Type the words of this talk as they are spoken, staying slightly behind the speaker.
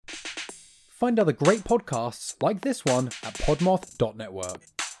Find other great podcasts like this one at podmoth.network.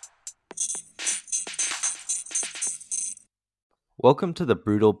 Welcome to the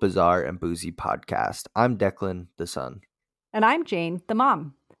Brutal, Bizarre, and Boozy podcast. I'm Declan, the son. And I'm Jane, the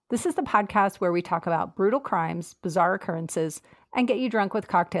mom. This is the podcast where we talk about brutal crimes, bizarre occurrences, and get you drunk with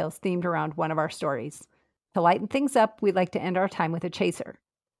cocktails themed around one of our stories. To lighten things up, we'd like to end our time with a chaser.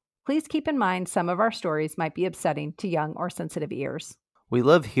 Please keep in mind some of our stories might be upsetting to young or sensitive ears. We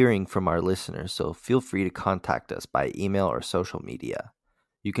love hearing from our listeners, so feel free to contact us by email or social media.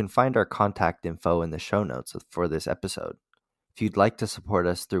 You can find our contact info in the show notes for this episode. If you'd like to support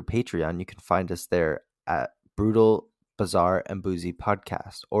us through Patreon, you can find us there at Brutal, Bizarre, and Boozy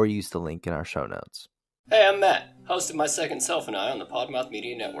Podcast, or use the link in our show notes. Hey, I'm Matt, host of My Second Self and I on the Podmouth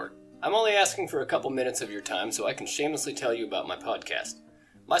Media Network. I'm only asking for a couple minutes of your time so I can shamelessly tell you about my podcast.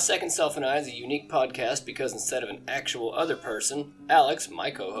 My Second Self and I is a unique podcast because instead of an actual other person, Alex,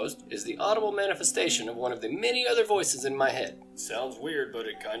 my co-host, is the audible manifestation of one of the many other voices in my head. Sounds weird, but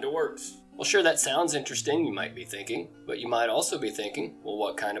it kinda works. Well, sure, that sounds interesting, you might be thinking, but you might also be thinking, well,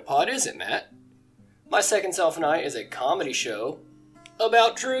 what kind of pod is it, Matt? My Second Self and I is a comedy show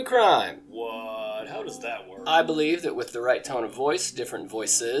about true crime. What? How does that work? I believe that with the right tone of voice, different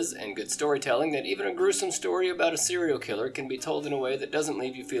voices, and good storytelling, that even a gruesome story about a serial killer can be told in a way that doesn't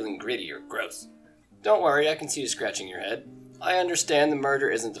leave you feeling gritty or gross. Don't worry, I can see you scratching your head. I understand the murder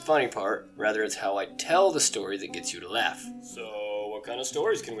isn't the funny part, rather it's how I tell the story that gets you to laugh. So, what kind of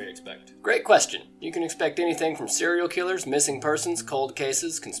stories can we expect? Great question. You can expect anything from serial killers, missing persons, cold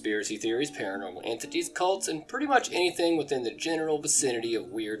cases, conspiracy theories, paranormal entities, cults, and pretty much anything within the general vicinity of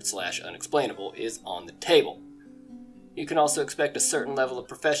weird/unexplainable is on the table. You can also expect a certain level of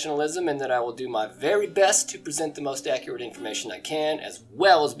professionalism and that I will do my very best to present the most accurate information I can, as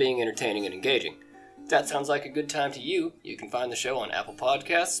well as being entertaining and engaging. If that sounds like a good time to you, you can find the show on Apple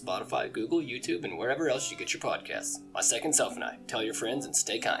Podcasts, Spotify, Google, YouTube, and wherever else you get your podcasts. My Second Self and I. Tell your friends and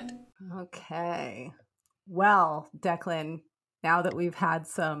stay kind. Okay. Well, Declan, now that we've had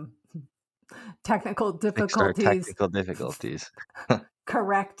some technical difficulties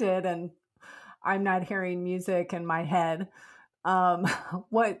corrected and I'm not hearing music in my head,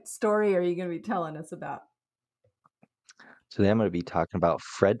 what story are you going to be telling us about? Today I'm going to be talking about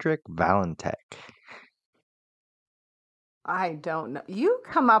Frederick Valentich. I don't know. You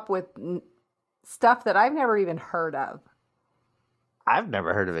come up with stuff that I've never even heard of. I've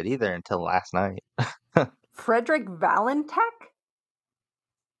never heard of it either until last night. Frederick Valentich?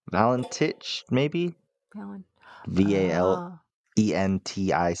 Valentich, maybe? Valentich.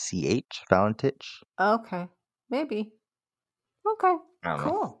 Valentich. Okay. Maybe. Okay.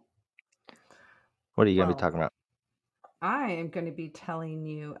 Cool. What are you going to be talking about? I am going to be telling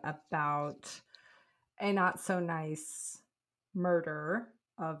you about a not so nice murder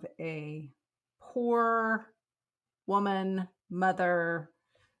of a poor woman, mother,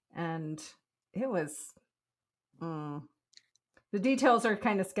 and it was the details are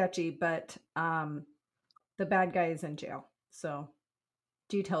kind of sketchy, but the bad guy is in jail, so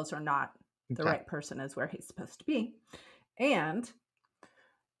details are not the right person is where he's supposed to be. And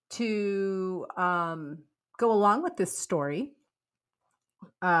to go along with this story,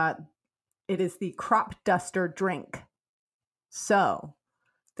 it is the crop duster drink. So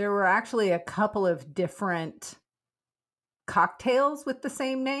there were actually a couple of different cocktails with the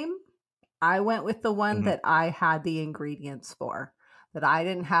same name. I went with the one that I had the ingredients for, that I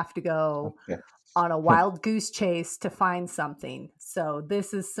didn't have to go on a wild goose chase to find something. So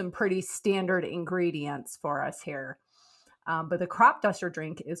this is some pretty standard ingredients for us here. But the crop duster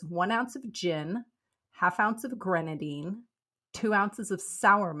drink is 1 ounce of gin, 1/2 ounce of grenadine, 2 ounces of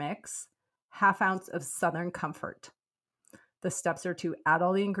sour mix, 1/2 ounce of Southern Comfort. The steps are to add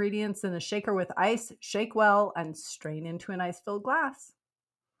all the ingredients in a shaker with ice, shake well, and strain into an ice-filled glass.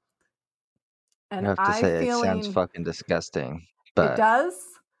 And I have to say, it sounds fucking disgusting. But it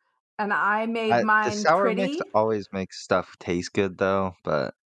does. And I made mine the sour pretty. mix always makes stuff taste good, though.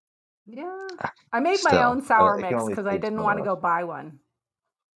 But yeah, I made my own sour mix because I didn't want to go buy one.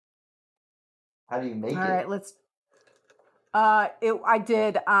 How do you make it? All right, let's. I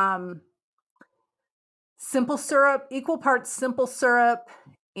did simple syrup, equal parts simple syrup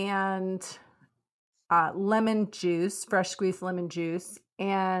and lemon juice, fresh squeezed lemon juice,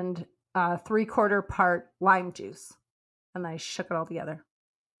 and 3/4 part lime juice. And I shook it all together.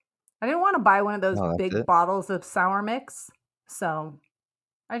 I didn't want to buy one of those big bottles of sour mix, so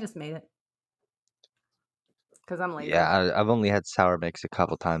I just made it. Because I'm lazy. Yeah, I've only had sour mix a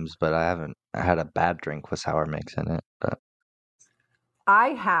couple times, but I haven't had a bad drink with sour mix in it. But I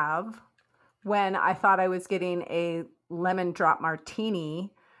have, when I thought I was getting a lemon drop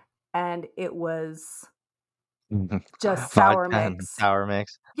martini, and it was just sour Vodka and mix. sour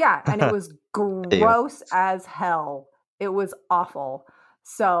mix. Yeah, and it was gross as hell. It was awful.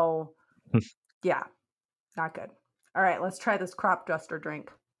 So, yeah, not good. All right, let's try this crop duster drink.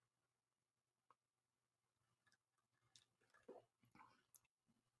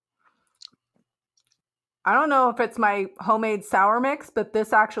 I don't know if it's my homemade sour mix, but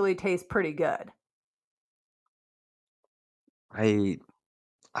this actually tastes pretty good. I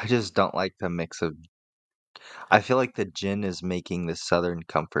just don't like the mix of. I feel like the gin is making the Southern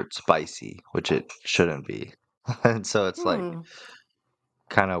Comfort spicy, which it shouldn't be. And so it's like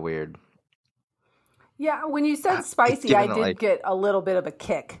kind of weird. Yeah, when you said spicy, I Given that, did like, get a little bit of a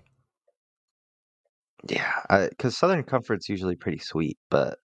kick. yeah, because Southern Comfort's usually pretty sweet,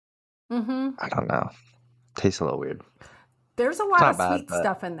 but Mm-hmm. I don't know. Tastes a little weird. There's a It's lot not of bad, sweet but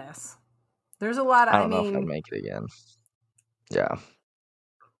stuff in this. There's a lot of, I don't know if I'd make it again. Yeah.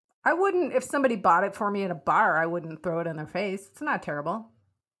 I wouldn't, if somebody bought it for me at a bar, I wouldn't throw it in their face. It's not terrible.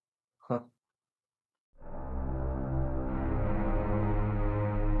 Huh.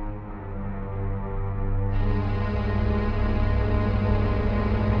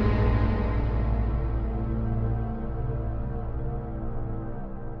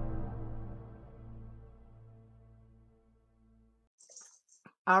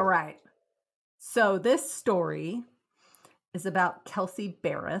 All right. So this story is about Kelsey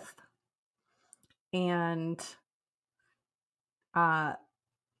Berreth. And I'll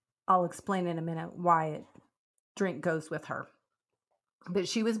explain in a minute why drink goes with her. But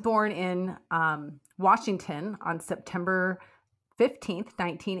she was born in Washington on September 15th,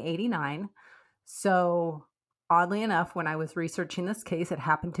 1989. So oddly enough, when I was researching this case, it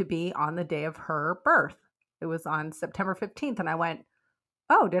happened to be on the day of her birth. It was on September 15th. And I went,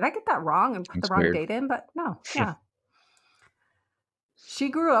 oh, did I get that wrong and put That's the wrong weird. date in? But no, yeah. She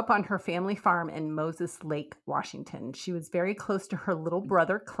grew up on her family farm in Moses Lake, Washington. She was very close to her little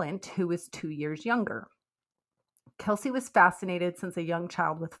brother, Clint, who was 2 years younger. Kelsey was fascinated since a young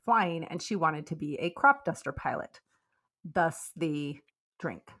child with flying, and she wanted to be a crop duster pilot, thus the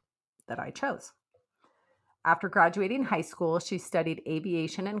drink that I chose. After graduating high school, she studied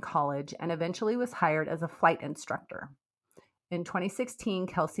aviation in college and eventually was hired as a flight instructor. In 2016,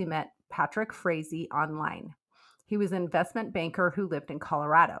 Kelsey met Patrick Frazee online. He was an investment banker who lived in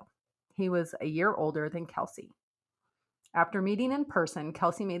Colorado. He was a year older than Kelsey. After meeting in person,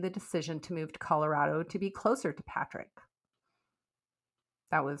 Kelsey made the decision to move to Colorado to be closer to Patrick.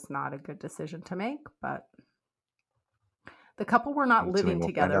 That was not a good decision to make, but the couple were not living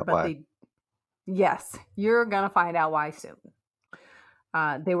together, but yes, you're going to find out why soon.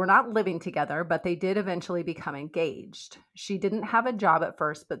 They were not living together, but they did eventually become engaged. She didn't have a job at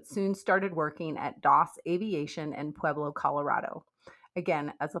first, but soon started working at Doss Aviation in Pueblo, Colorado,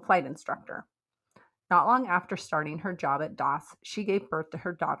 again as a flight instructor. Not long after starting her job at Doss, she gave birth to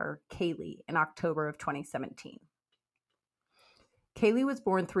her daughter, Kaylee, in October of 2017. Kaylee was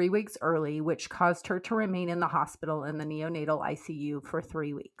born 3 weeks early, which caused her to remain in the hospital in the neonatal ICU for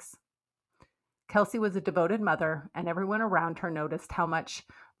 3 weeks. Kelsey was a devoted mother, and everyone around her noticed how much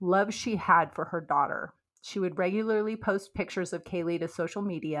love she had for her daughter. She would regularly post pictures of Kaylee to social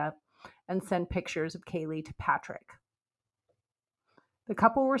media and send pictures of Kaylee to Patrick. The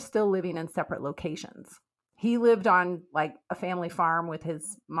couple were still living in separate locations. He lived on like a family farm with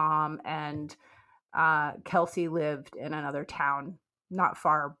his mom, and Kelsey lived in another town, not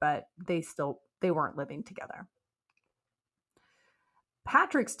far, but they weren't living together.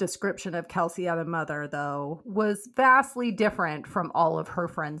 Patrick's description of Kelsey as a mother, though, was vastly different from all of her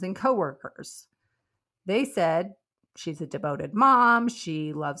friends and coworkers. They said she's a devoted mom,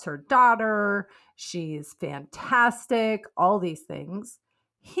 she loves her daughter, she's fantastic, all these things.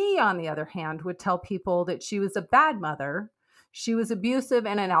 He, on the other hand, would tell people that she was a bad mother, she was abusive,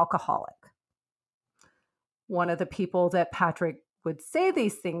 and an alcoholic. One of the people that Patrick would say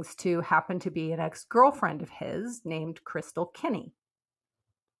these things to happened to be an ex-girlfriend of his named Crystal Kinney.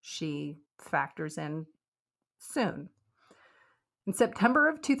 She factors in soon. In September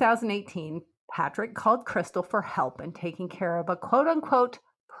of 2018, Patrick called Crystal for help in taking care of a quote-unquote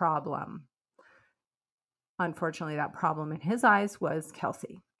problem. Unfortunately, that problem in his eyes was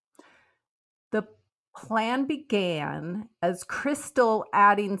Kelsey. The plan began as Crystal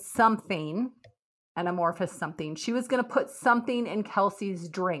adding something, an amorphous something. She was going to put something in Kelsey's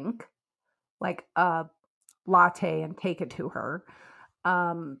drink, like a latte, and take it to her.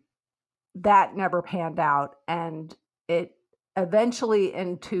 That never panned out, and it eventually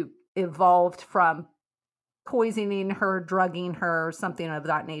evolved from poisoning her, drugging her, something of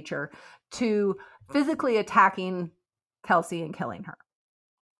that nature, to physically attacking Kelsey and killing her.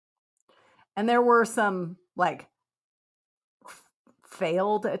 And there were some like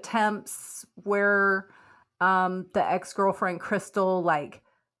failed attempts where the ex-girlfriend Crystal like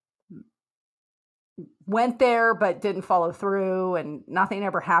went there but didn't follow through and nothing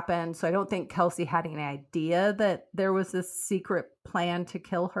ever happened. So I don't think Kelsey had any idea that there was this secret plan to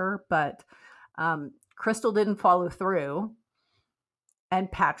kill her, but Crystal didn't follow through,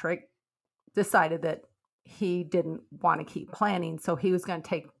 and Patrick decided that he didn't want to keep planning, so he was going to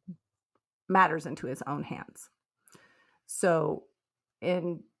take matters into his own hands. So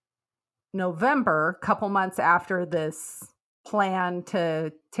in November, a couple months after this plan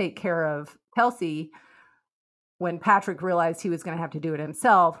to take care of Kelsey, when Patrick realized he was going to have to do it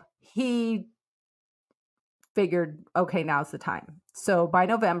himself, he figured, okay, now's the time. So by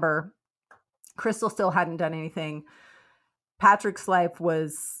November, Crystal still hadn't done anything. Patrick's life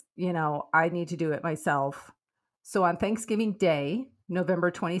was, I need to do it myself. So on Thanksgiving Day,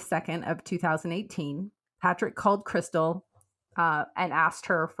 November 22nd of 2018, Patrick called Crystal and asked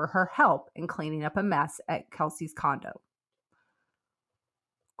her for her help in cleaning up a mess at Kelsey's condo.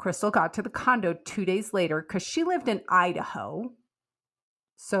 Crystal got to the condo 2 days later because she lived in Idaho.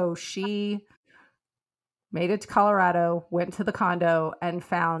 So she made it to Colorado, went to the condo, and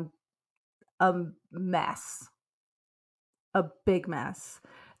found a mess. A big mess.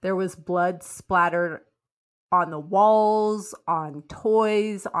 There was blood splattered on the walls, on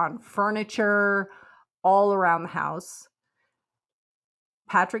toys, on furniture, all around the house.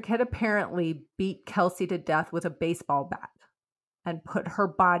 Patrick had apparently beat Kelsey to death with a baseball bat and put her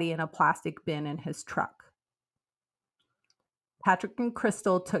body in a plastic bin in his truck. Patrick and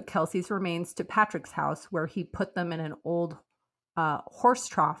Crystal took Kelsey's remains to Patrick's house, where he put them in an old horse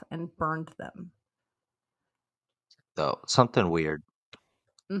trough and burned them. So, something weird.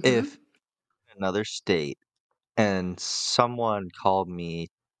 Mm-hmm. If in another state and someone called me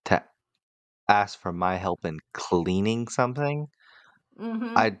to ask for my help in cleaning something,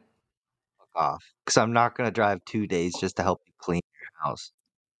 Mm-hmm. I'd fuck off because I'm not going to drive 2 days just to help you clean your house.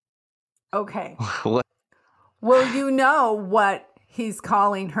 Okay. What? Well, you know what he's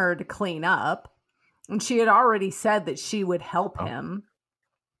calling her to clean up. And she had already said that she would help him.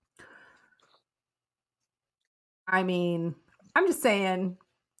 I mean, I'm just saying,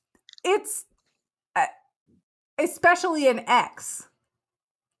 it's especially an ex.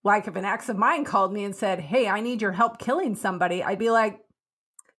 Like if an ex of mine called me and said, hey, I need your help killing somebody, I'd be like,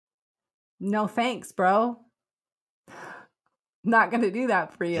 no thanks, bro. Not going to do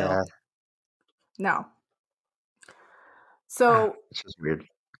that for you. Yeah. No. So It's just weird.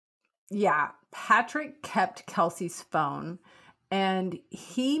 Yeah, Patrick kept Kelsey's phone, and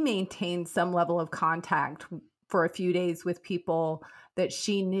he maintained some level of contact for a few days with people that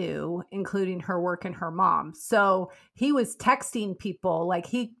she knew, including her work and her mom. So he was texting people, like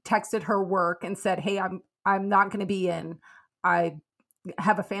he texted her work and said, hey, I'm not going to be in. I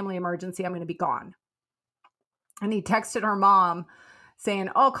have a family emergency. I'm going to be gone. And he texted her mom saying,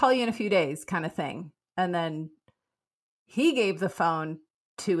 I'll call you in a few days, kind of thing. And then he gave the phone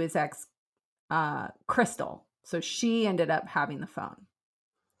to his ex, Crystal. So she ended up having the phone.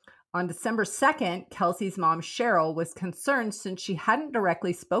 On December 2nd, Kelsey's mom, Cheryl, was concerned since she hadn't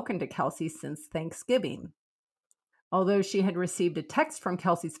directly spoken to Kelsey since Thanksgiving. Although she had received a text from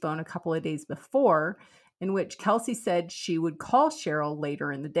Kelsey's phone a couple of days before, in which Kelsey said she would call Cheryl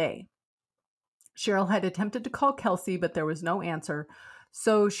later in the day. Cheryl had attempted to call Kelsey, but there was no answer,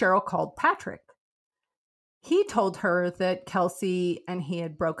 so Cheryl called Patrick. He told her that Kelsey and he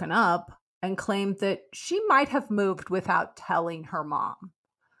had broken up and claimed that she might have moved without telling her mom.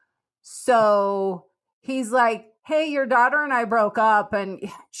 So he's like, hey, your daughter and I broke up and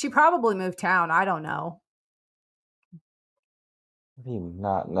she probably moved town. I don't know. How do you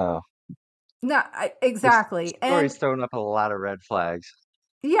not know? No, exactly. This story's throwing up a lot of red flags.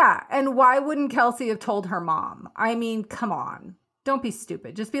 Yeah. And why wouldn't Kelsey have told her mom? I mean, come on. Don't be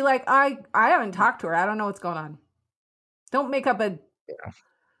stupid. Just be like, I haven't talked to her. I don't know what's going on. Don't make up a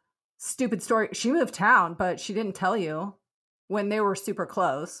stupid story. She moved town, but she didn't tell you when they were super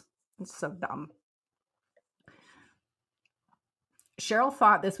close. It's so dumb. Cheryl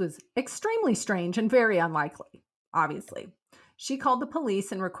thought this was extremely strange and very unlikely, obviously. She called the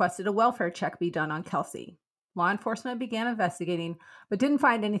police and requested a welfare check be done on Kelsey. Law enforcement began investigating, but didn't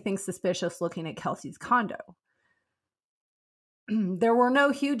find anything suspicious looking at Kelsey's condo. There were no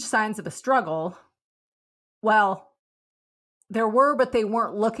huge signs of a struggle. Well, there were, but they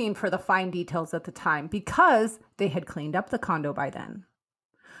weren't looking for the fine details at the time because they had cleaned up the condo by then.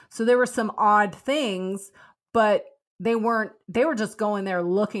 So there were some odd things, but they were just going there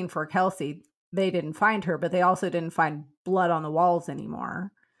looking for Kelsey. They didn't find her, but they also didn't find blood on the walls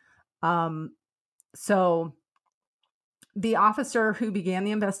anymore. So the officer who began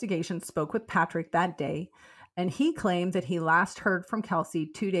the investigation spoke with Patrick that day, and he claimed that he last heard from Kelsey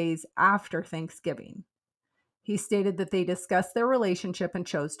 2 days after Thanksgiving. He stated that they discussed their relationship and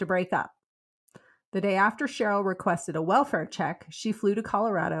chose to break up. The day after Cheryl requested a welfare check, she flew to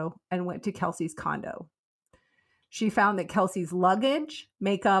Colorado and went to Kelsey's condo. She found that Kelsey's luggage,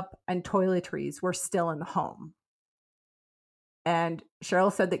 makeup, and toiletries were still in the home. And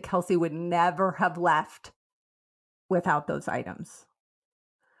Cheryl said that Kelsey would never have left without those items.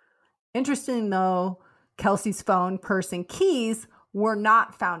 Interesting, though, Kelsey's phone, purse, and keys were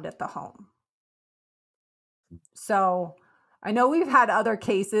not found at the home. So I know we've had other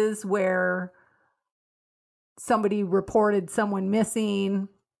cases where somebody reported someone missing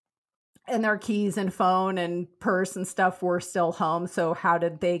and their keys and phone and purse and stuff were still home. So how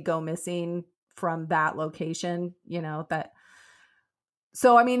did they go missing from that location?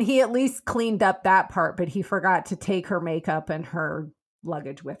 So, I mean, he at least cleaned up that part, but he forgot to take her makeup and her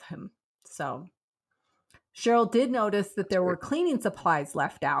luggage with him. So Cheryl did notice that there were cleaning supplies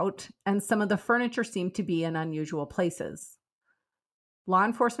left out, and some of the furniture seemed to be in unusual places. Law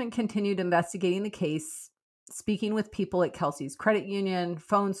enforcement continued investigating the case, speaking with people at Kelsey's credit union,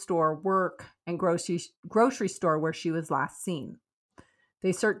 phone store, work, and grocery store where she was last seen.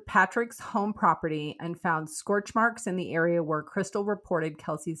 They searched Patrick's home property and found scorch marks in the area where Crystal reported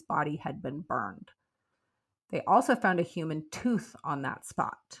Kelsey's body had been burned. They also found a human tooth on that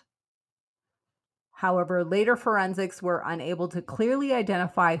spot. However, later forensics were unable to clearly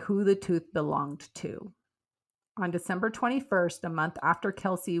identify who the tooth belonged to. On December 21st, a month after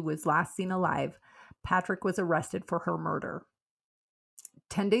Kelsey was last seen alive, Patrick was arrested for her murder.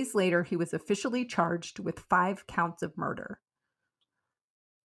 10 days later, he was officially charged with 5 counts of murder.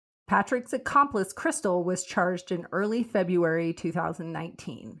 Patrick's accomplice, Crystal, was charged in early February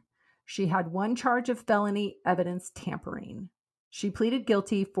 2019. She had 1 charge of felony evidence tampering. She pleaded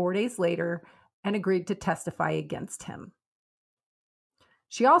guilty 4 days later and agreed to testify against him.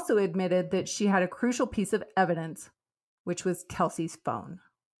 She also admitted that she had a crucial piece of evidence, which was Kelsey's phone.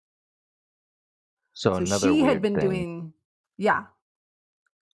 So another she weird had been thing. doing, yeah.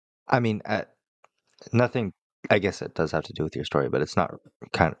 I mean, nothing. I guess it does have to do with your story, but it's not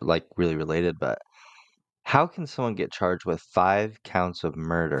kind of like really related. But how can someone get charged with 5 counts of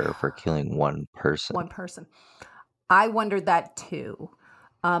murder for killing one person? One person. I wondered that too.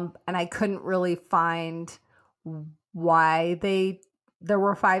 And I couldn't really find why there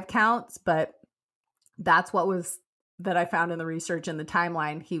were 5 counts, but that's what was that I found in the research in the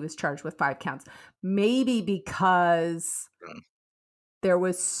timeline. He was charged with 5 counts. Maybe because there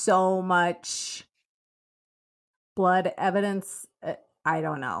was so much blood evidence. I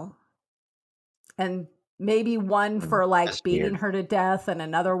don't know. And maybe one for That's beating weird. her to death and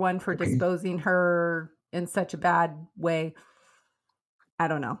another one for disposing her in such a bad way. I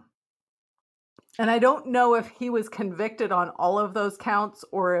don't know. And I don't know if he was convicted on all of those counts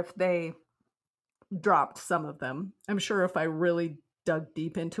or if they dropped some of them. I'm sure if I really dug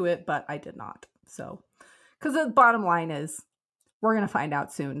deep into it, but I did not. So, because the bottom line is we're going to find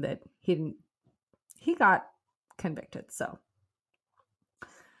out soon that he got convicted. So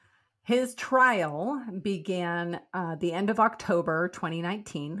his trial began the end of October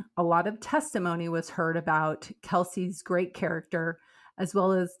 2019. A lot of testimony was heard about Kelsey's great character, as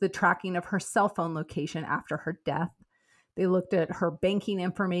well as the tracking of her cell phone location after her death. They looked at her banking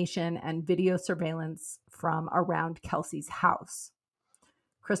information and video surveillance from around Kelsey's house.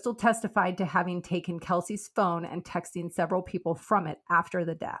 Crystal testified to having taken Kelsey's phone and texting several people from it after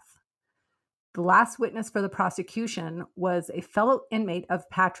the death. The last witness for the prosecution was a fellow inmate of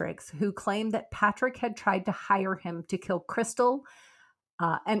Patrick's who claimed that Patrick had tried to hire him to kill Crystal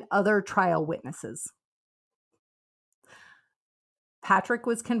and other trial witnesses. Patrick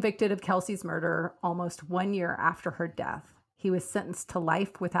was convicted of Kelsey's murder almost 1 year after her death. He was sentenced to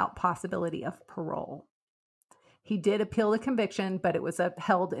life without possibility of parole. He did appeal the conviction, but it was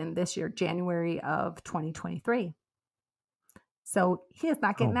upheld in this year, January of 2023. So he is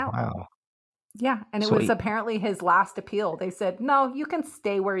not getting out. Wow. Yeah, and it was apparently his last appeal. They said, no, you can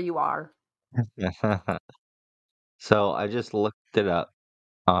stay where you are. So I just looked it up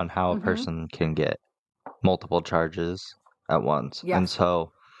on how a person can get multiple charges at once. Yes. And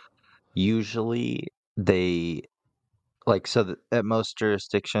so usually they at most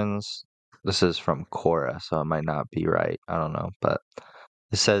jurisdictions, this is from Quora, so it might not be right. I don't know, but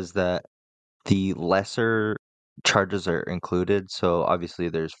it says that the lesser charges are included. So obviously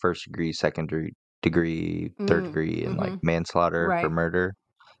there's first degree, second degree, third degree, and like manslaughter for murder.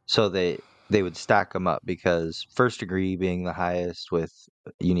 So they would stack them up because first degree being the highest with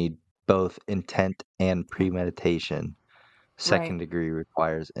you need both intent and premeditation. Second Right. degree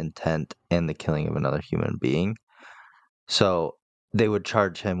requires intent and the killing of another human being. So they would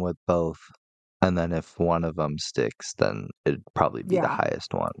charge him with both. And then if one of them sticks, then it'd probably be the Yeah.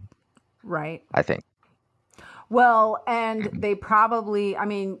 highest one, Right. I think. Well, and they probably, I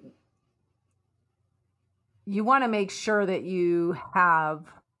mean, you want to make sure that you have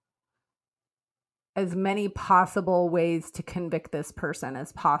as many possible ways to convict this person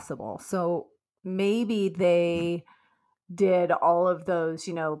as possible. So maybe they did all of those,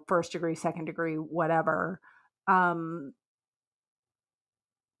 first degree, second degree, whatever, in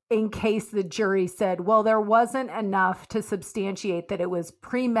case the jury said, well, there wasn't enough to substantiate that it was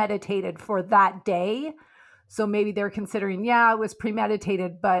premeditated for that day. So maybe they're considering, yeah, it was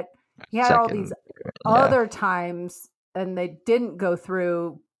premeditated, but he had all these other times and they didn't go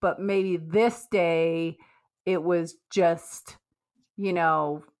through, but maybe this day it was just,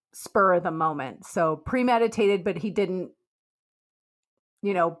 spur of the moment. So premeditated, but he didn't,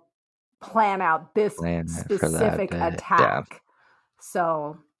 plan out this specific attack. Yeah.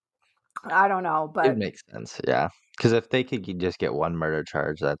 So I don't know, but it makes sense. Yeah. Because if they could just get one murder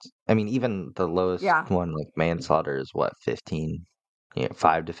charge, even the lowest one, like manslaughter, is what, 15?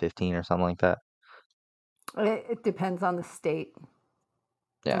 5 to 15 or something like that. It depends on the state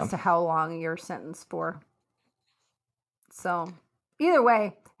as to how long you're sentenced for. So either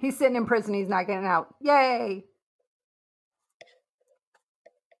way, he's sitting in prison. He's not getting out. Yay.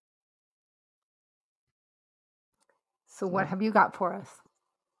 So what have you got for us?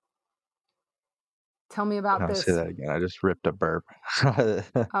 Tell me about this. I'll say that again. I just ripped a burp.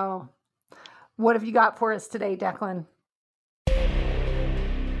 Oh. What have you got for us today, Declan?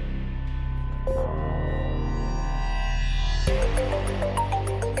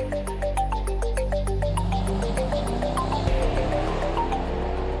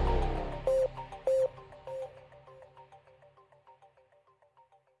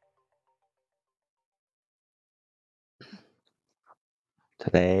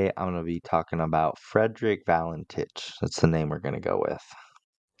 Today, I'm going to be talking about Frederick Valentich. That's the name we're going to go with.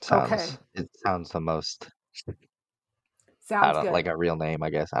 It sounds the most... Sounds good. Like a real name, I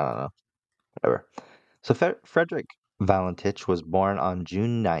guess. I don't know. Whatever. So Frederick Valentich was born on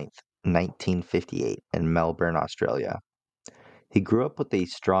June 9th, 1958 in Melbourne, Australia. He grew up with a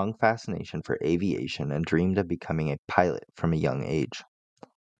strong fascination for aviation and dreamed of becoming a pilot from a young age.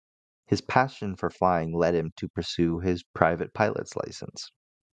 His passion for flying led him to pursue his private pilot's license.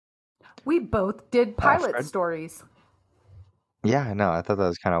 We both did pilot stories. Yeah, I know. I thought that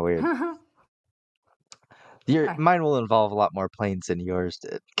was kind of weird. Mine will involve a lot more planes than yours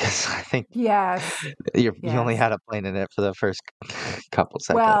did, because I think you only had a plane in it for the first couple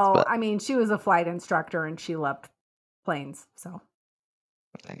seconds. Well, but... I mean, she was a flight instructor and she loved planes, so.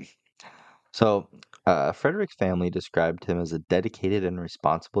 So, Frederick's family described him as a dedicated and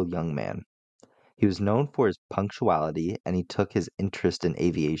responsible young man. He was known for his punctuality, and he took his interest in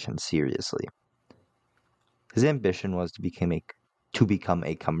aviation seriously. His ambition was to become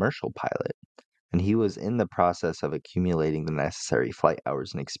a commercial pilot, and he was in the process of accumulating the necessary flight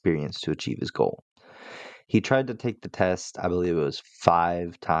hours and experience to achieve his goal. He tried to take the test, I believe it was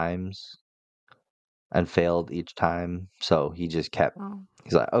 5 times, and failed each time. So he just kept,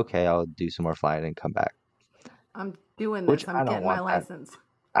 he's like, okay, I'll do some more flying and come back. I'm doing this. I'm getting my license.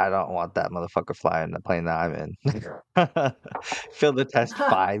 I don't want that motherfucker flying the plane that I'm in. Failed the test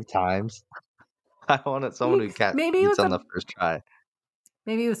 5 times. I wanted someone who gets on the first try.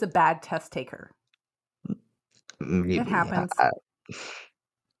 Maybe he was a bad test taker. Maybe. It happens.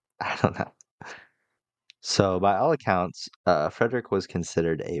 I don't know. So, by all accounts, Frederick was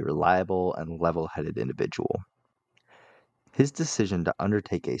considered a reliable and level-headed individual. His decision to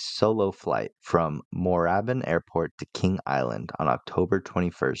undertake a solo flight from Moorabbin Airport to King Island on October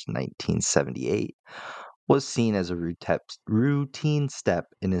 21st, 1978, was seen as a routine step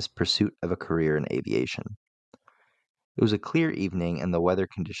in his pursuit of a career in aviation. It was a clear evening, and the weather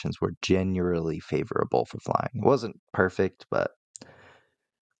conditions were generally favorable for flying. It wasn't perfect, but,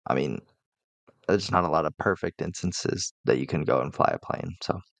 I mean, there's not a lot of perfect instances that you can go and fly a plane,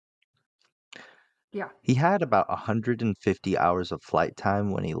 so. Yeah. He had about 150 hours of flight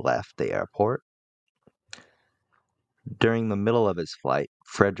time when he left the airport. During the middle of his flight,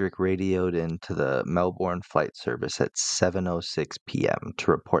 Frederick radioed into the Melbourne Flight Service at 7:06 p.m.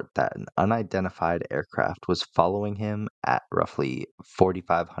 to report that an unidentified aircraft was following him at roughly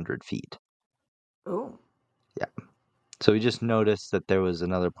 4,500 feet. Oh. Yeah. So he just noticed that there was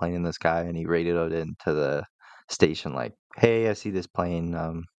another plane in the sky, and he radioed into the station like, hey, I see this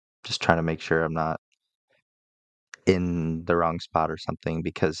plane. Just trying to make sure I'm not in the wrong spot or something,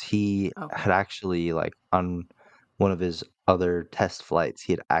 because he Okay. had actually, like, on one of his other test flights,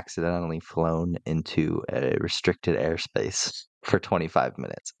 he had accidentally flown into a restricted airspace for 25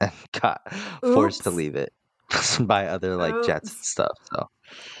 minutes and got forced to Oops. leave it by other, like, jets and Oops. stuff. So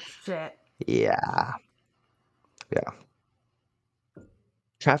Shit. yeah.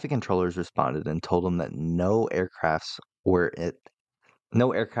 Traffic controllers responded and told him that no aircrafts were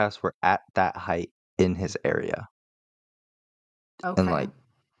at that height in his area. And, Okay. like,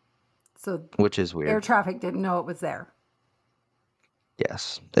 So which is air weird. traffic didn't know it was there.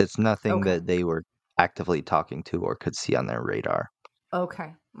 Yes. It's nothing Okay. that they were actively talking to or could see on their radar.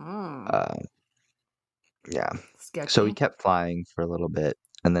 Okay. Uh, yeah. So he Sketchy. kept flying for a little bit,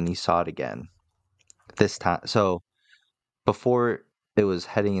 and then he saw it again. This time, so before, it was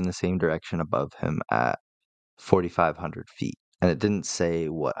heading in the same direction above him at 4,500 feet. And it didn't say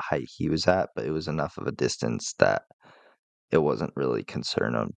what height he was at, but it was enough of a distance that it wasn't really a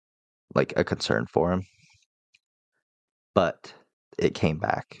concern for him. But it came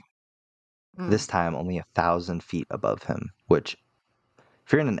back. This time only 1,000 feet above him, which,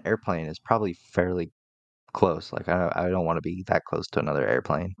 if you're in an airplane, is probably fairly close. Like, I don't want to be that close to another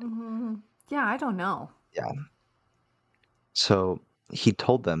airplane. Mm-hmm. Yeah, I don't know. Yeah. So he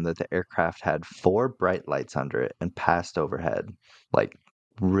told them that the aircraft had 4 bright lights under it and passed overhead, like,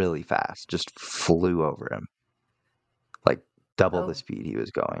 really fast, just flew over him, like double the Oh. speed he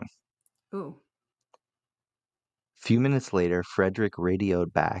was going. Ooh. A few minutes later, Frederick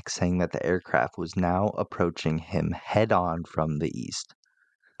radioed back saying that the aircraft was now approaching him head on from the east.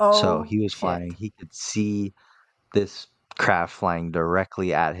 So Oh, he was flying. shit. He could see this craft flying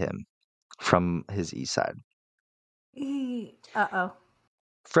directly at him from his east side. Uh-oh.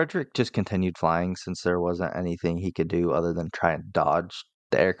 Frederick just continued flying since there wasn't anything he could do other than try and dodge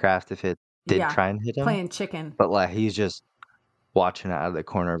the aircraft if it did Yeah. try and hit him. Playing chicken. But, like, he's just watching it out of the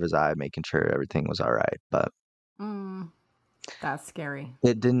corner of his eye, making sure everything was all right. But That's scary.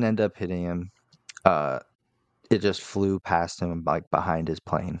 it didn't end up hitting him. It just flew past him, like, behind his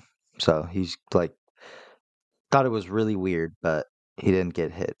plane. So he's like, thought it was really weird, but he didn't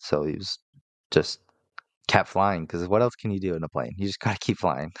get hit. So he was just kept flying, because what else can you do in a plane? You just gotta keep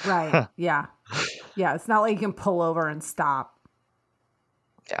flying. Right. Yeah. Yeah. It's not like you can pull over and stop.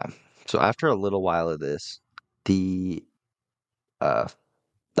 Yeah. So after a little while of this, the uh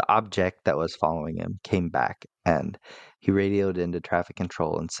the object that was following him came back, and he radioed into traffic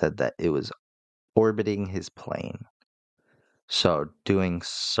control and said that it was orbiting his plane. So doing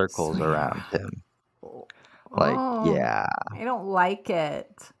circles around Swear. him. Like, Oh, yeah. I don't like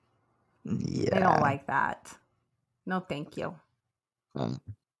it. I don't Yeah. like that. No, thank you.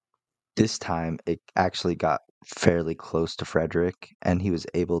 This time it actually got fairly close to Frederick, and he was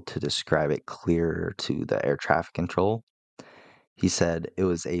able to describe it clearer to the air traffic control. He said it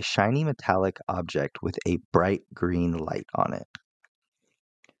was a shiny metallic object with a bright green light on it.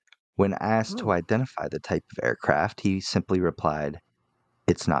 When asked to Ooh. identify the type of aircraft, he simply replied,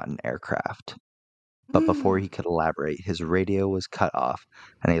 "It's not an aircraft." But before he could elaborate, his radio was cut off,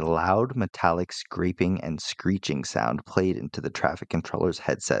 and a loud metallic scraping and screeching sound played into the traffic controller's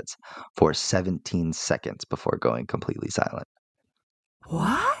headsets for 17 seconds before going completely silent.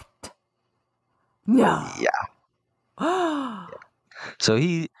 What? No. Yeah. So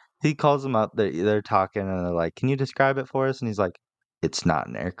he calls them up. They're talking, and they're like, "Can you describe it for us?" And he's like, "It's not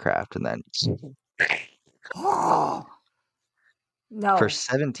an aircraft." And then Oh, for no.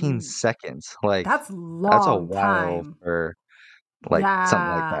 17 seconds, like, That's that's a long while time. for, like,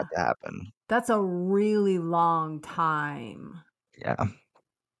 something like that Yeah. to happen. That's a really long time. Yeah.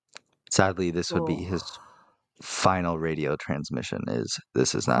 Sadly, this would be Oh, his final radio transmission, is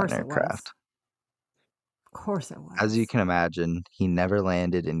this is of not an course it was. aircraft. Of course it As you was. can imagine, he never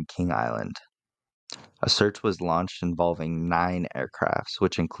landed in King Island. A search was launched involving 9 aircrafts,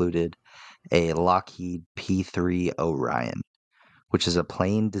 which included a Lockheed P-3 Orion, which is a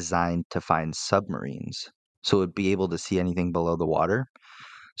plane designed to find submarines, so it would be able to see anything below the water.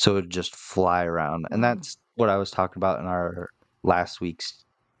 So it would just fly around. And that's what I was talking about in our last week's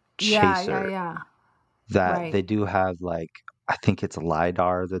chaser, Yeah. that they Right. do have, like, I think it's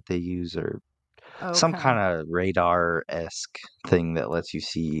LiDAR that they use, or some Okay. kinda radar-esque thing that lets you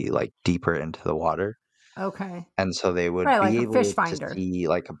see, like, deeper into the water. Okay. And so they would Right, like be a fish able to finder. see,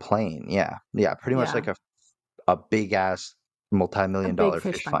 like, a plane. Yeah. Yeah, pretty much like Yeah. a big-ass A multi-million big dollar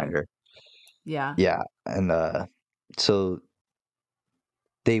fish fish finder. finder. Yeah. Yeah, and, so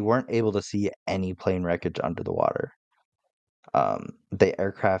they weren't able to see any plane wreckage under the water. The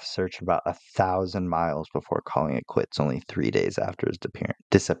aircraft searched about 1,000 miles before calling it quits only 3 days after his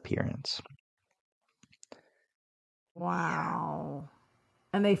disappearance. Wow.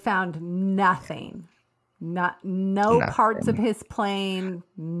 And they found nothing. No Nothing. parts of his plane,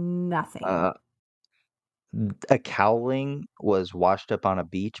 nothing. A cowling was washed up on a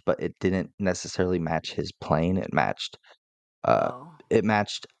beach, but it didn't necessarily match his plane. It matched Oh.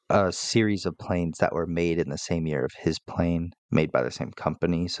 a series of planes that were made in the same year of his plane, made by the same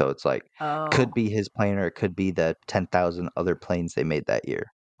company. So it's like could Oh. be his plane or it could be the 10,000 other planes they made that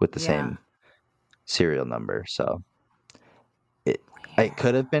year with the Yeah. same serial number. So it Weird.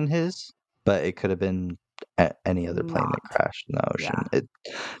 could have been his, but it could have been any other plane that Not. crashed in the ocean. Yeah.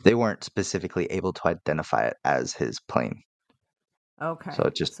 They weren't specifically able to identify it as his plane, Okay. so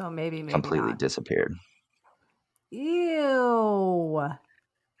it just So maybe completely not. disappeared. Ew.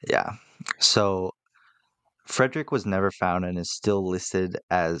 Yeah. So Frederick was never found and is still listed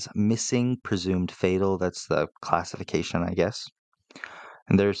as missing, presumed fatal. That's the classification, I guess.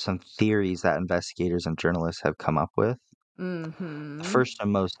 And there's some theories that investigators and journalists have come up with. The Mm-hmm. first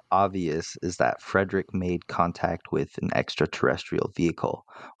and most obvious is that Frederick made contact with an extraterrestrial vehicle,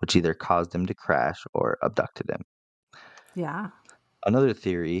 which either caused him to crash or abducted him. Yeah. Another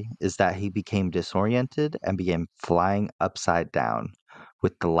theory is that he became disoriented and began flying upside down,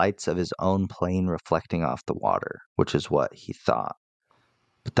 with the lights of his own plane reflecting off the water, which is what he thought.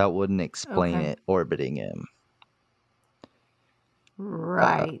 But that wouldn't explain Okay. it orbiting him.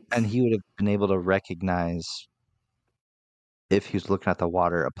 Right. And he would have been able to recognize, if he was looking at the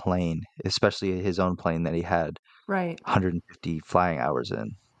water, a plane, especially his own plane that he had Right. 150 flying hours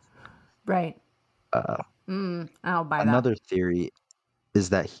in. Right. Uh, I'll buy that. Another theory is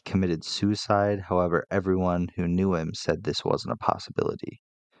that he committed suicide. However, everyone who knew him said this wasn't a possibility.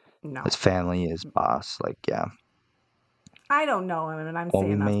 No. His family, his boss, yeah. I don't know him, and I'm While we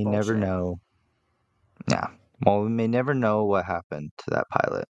saying that's may bullshit. never know. Yeah. While we may never know what happened to that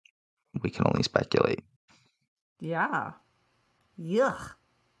pilot, we can only speculate. Yeah. Yuck.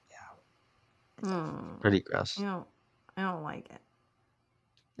 Pretty gross. I don't like it.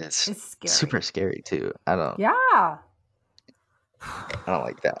 It's scary. super scary too. I don't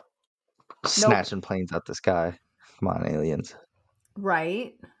like that. Snatching planes out the sky. Come on, aliens.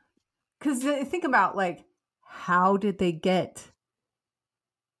 Right? Because think about, how did they get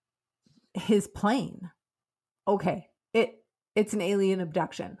his plane? Okay, it's an alien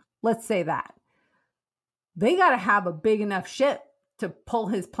abduction. Let's say that. They got to have a big enough ship to pull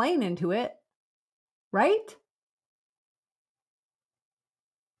his plane into it, right?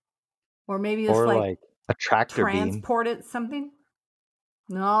 Or maybe it's like a tractor transport it something.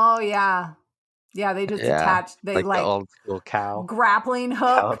 No, yeah. Yeah, they just attached, they the old school cow. grappling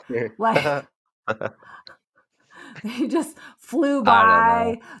hook. Cow They just flew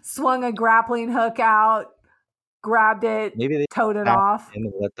by, swung a grappling hook out, grabbed it, maybe they towed it off.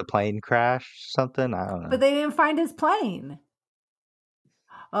 And let the plane crash something. I don't know. But they didn't find his plane.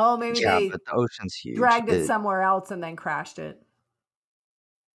 Oh, maybe they but the ocean's huge. Dragged it somewhere else and then crashed it.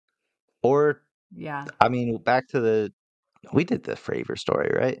 Or yeah. I mean, back to we did the Fravor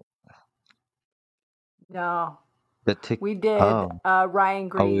story, right? No. We did Ryan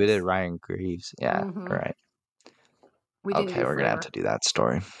Greaves. Oh, we did Ryan Greaves. Yeah, right. We didn't we're going to have to do that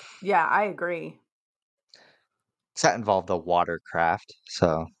story. Yeah, I agree. That involved a watercraft,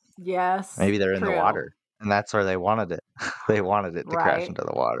 so yes, maybe they're in the water, and that's where they wanted it. They wanted it to crash into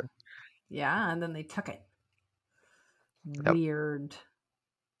the water. Yeah, and then they took it. Yep.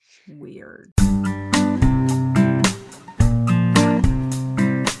 Weird.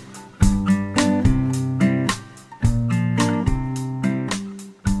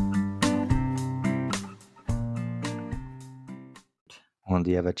 Well, do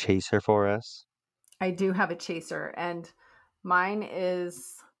you have a chaser for us? I do have a chaser, and mine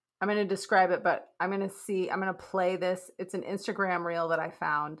is, I'm going to describe it, but I'm going to play this. It's an Instagram reel that I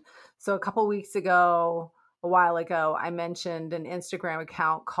found. So a while ago, I mentioned an Instagram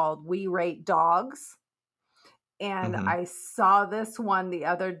account called We Rate Dogs. And I saw this one the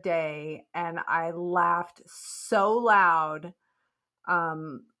other day and I laughed so loud. So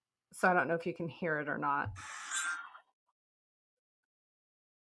I don't know if you can hear it or not.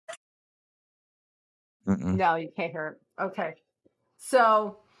 No, you can't hear it. Okay.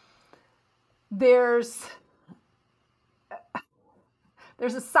 So there's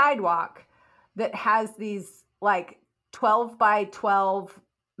a sidewalk that has these 12 by 12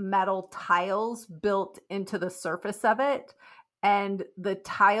 metal tiles built into the surface of it. And the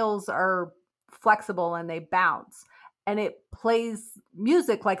tiles are flexible and they bounce. And it plays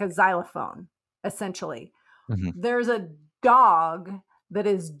music like a xylophone, essentially. There's a dog that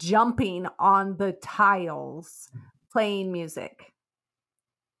is jumping on the tiles playing music.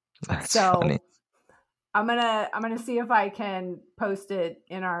 That's funny. I'm gonna see if I can post it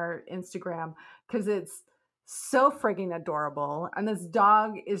in our Instagram because it's so frigging adorable. And this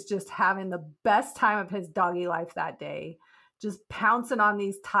dog is just having the best time of his doggy life that day, just pouncing on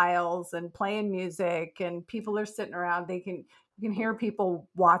these tiles and playing music, and people are sitting around. You can hear people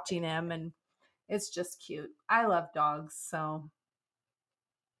watching him, and it's just cute. I love dogs, so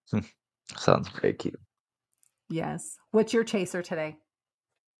Sounds very cute. yes. What's your chaser today?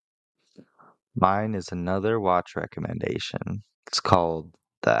 Mine is another watch recommendation. It's called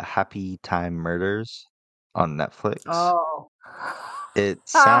The Happy Time Murders on Netflix. Oh. It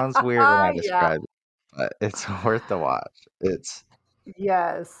sounds weird when I Yeah. describe it, but it's worth the watch. It's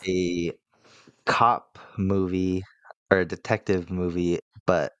Yes. a cop movie or a detective movie,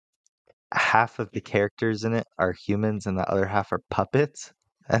 but half of the characters in it are humans and the other half are puppets.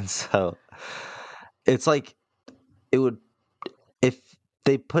 And so it's like it would if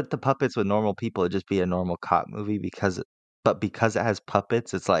they put the puppets with normal people, it'd just be a normal cop movie because it has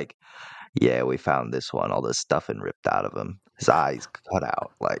puppets, it's like, yeah, we found this one, all this stuffing ripped out of him, his eyes cut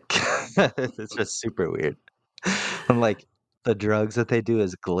out, like it's just super weird. And like the drugs that they do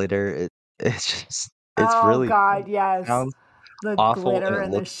is glitter. It's Oh really God, yes. sounds The awful and glitter it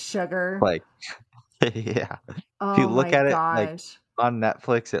and the looks sugar. like yeah. If you Oh look my at it like gosh. on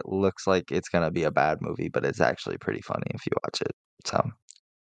Netflix, it looks like it's gonna be a bad movie, but it's actually pretty funny if you watch it. So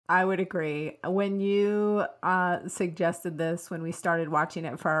I would agree. When you suggested this when we started watching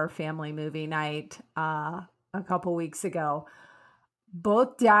it for our family movie night a couple weeks ago,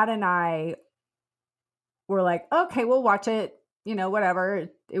 both Dad and I were like, okay, we'll watch it, whatever.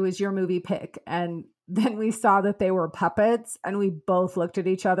 It was your movie pick. And then we saw that they were puppets, and we both looked at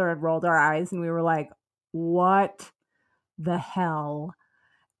each other and rolled our eyes, and we were like, what the hell?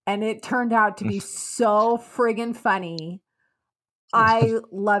 And it turned out to be so friggin' funny. I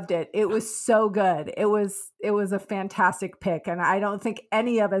loved it. It was so good. It was a fantastic pick, and I don't think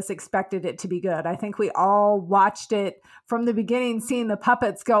any of us expected it to be good. I think we all watched it from the beginning, seeing the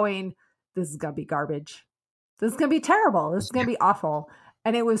puppets going, this is going to be garbage. This is going to be terrible. This is going to be awful.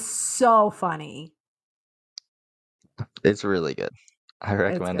 And it was so funny. it's really good. I It's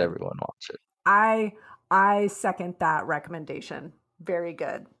recommend good. everyone watch it. I second that recommendation. Very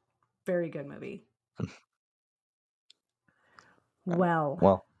good. Very good movie.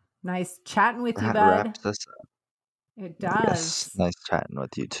 Well, Nice chatting with you, that bud. wraps us up. It Yes, does. nice chatting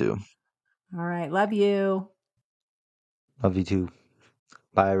with you too. All right. Love you. Love you too.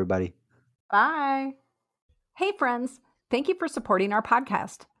 Bye, everybody. Bye. Hey, friends. Thank you for supporting our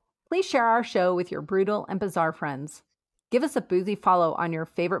podcast. Please share our show with your brutal and bizarre friends. Give us a boozy follow on your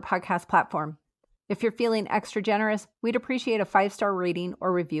favorite podcast platform. If you're feeling extra generous, we'd appreciate a 5-star rating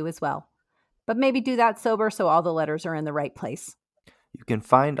or review as well. But maybe do that sober so all the letters are in the right place. You can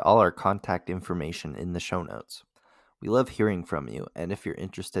find all our contact information in the show notes. We love hearing from you, and if you're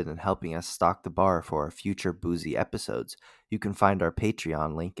interested in helping us stock the bar for our future boozy episodes, you can find our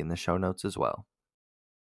Patreon link in the show notes as well.